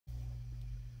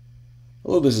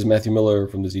Hello, this is Matthew Miller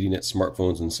from the ZDNet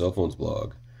Smartphones and Cell Phones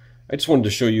blog. I just wanted to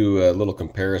show you a little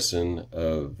comparison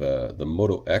of the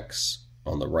Moto X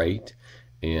on the right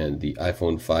and the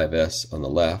iPhone 5S on the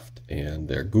left, and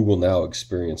their Google Now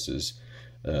experiences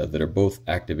that are both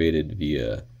activated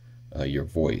via your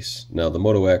voice. Now, the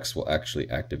Moto X will actually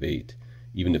activate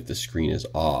even if the screen is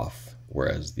off,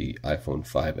 whereas the iPhone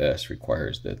 5S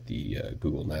requires that the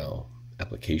Google Now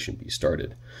application be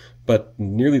started. But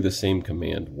nearly the same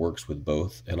command works with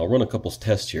both, and I'll run a couple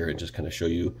tests here and just kind of show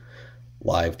you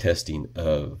live testing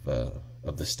of the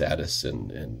status and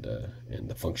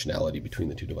the functionality between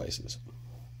the two devices.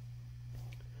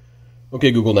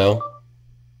 Okay, Google Now.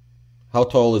 How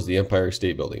tall is the Empire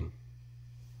State Building?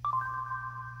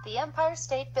 The Empire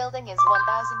State Building is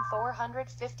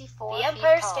 1,454 feet tall. The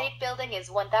Empire State Building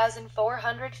is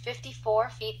 1,454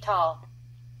 feet tall.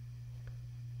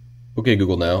 Okay,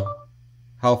 Google Now.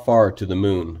 How far to the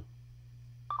moon?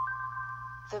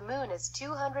 The moon is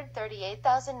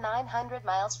 238,900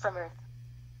 miles from Earth.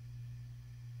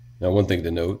 Now, one thing to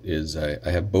note is I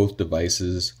have both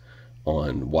devices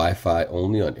on Wi-Fi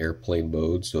only on airplane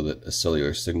mode so that a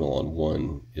cellular signal on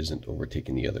one isn't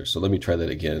overtaking the other. So let me try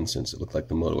that again, since it looked like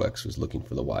the Moto X was looking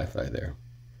for the Wi-Fi there.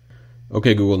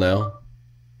 Okay, Google Now.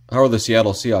 How are the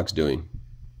Seattle Seahawks doing?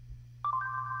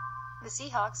 The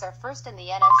Seahawks are first in the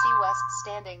NFC West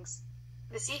standings.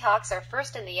 The Seahawks are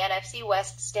first in the NFC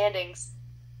West standings.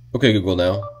 Okay, Google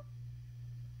Now.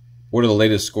 What are the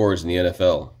latest scores in the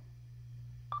NFL?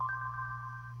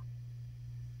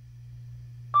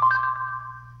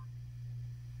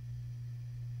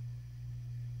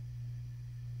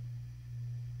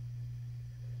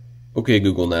 Okay,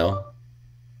 Google Now.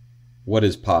 What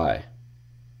is pi?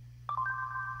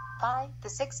 Pi, the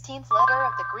 16th letter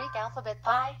of the Greek alphabet.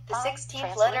 Pi, the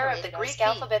 16th letter of the Greek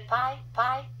alphabet. Pi,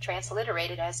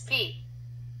 transliterated as P.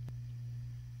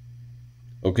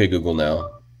 Okay, Google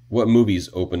Now. What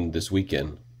movies opened this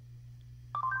weekend?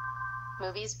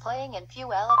 Movies playing in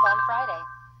Puyallup on Friday.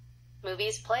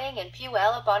 Movies playing in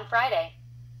Puyallup on Friday.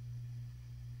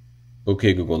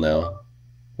 Okay, Google Now.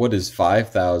 What is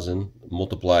 5,000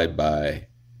 multiplied by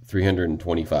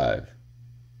 325?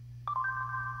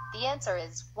 The answer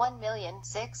is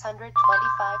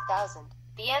 1,625,000.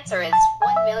 The answer is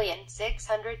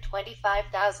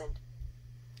 1,625,000.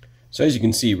 So as you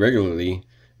can see, regularly,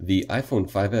 the iPhone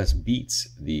 5S beats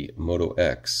the Moto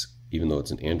X, even though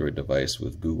it's an Android device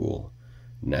with Google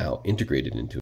Now integrated into it.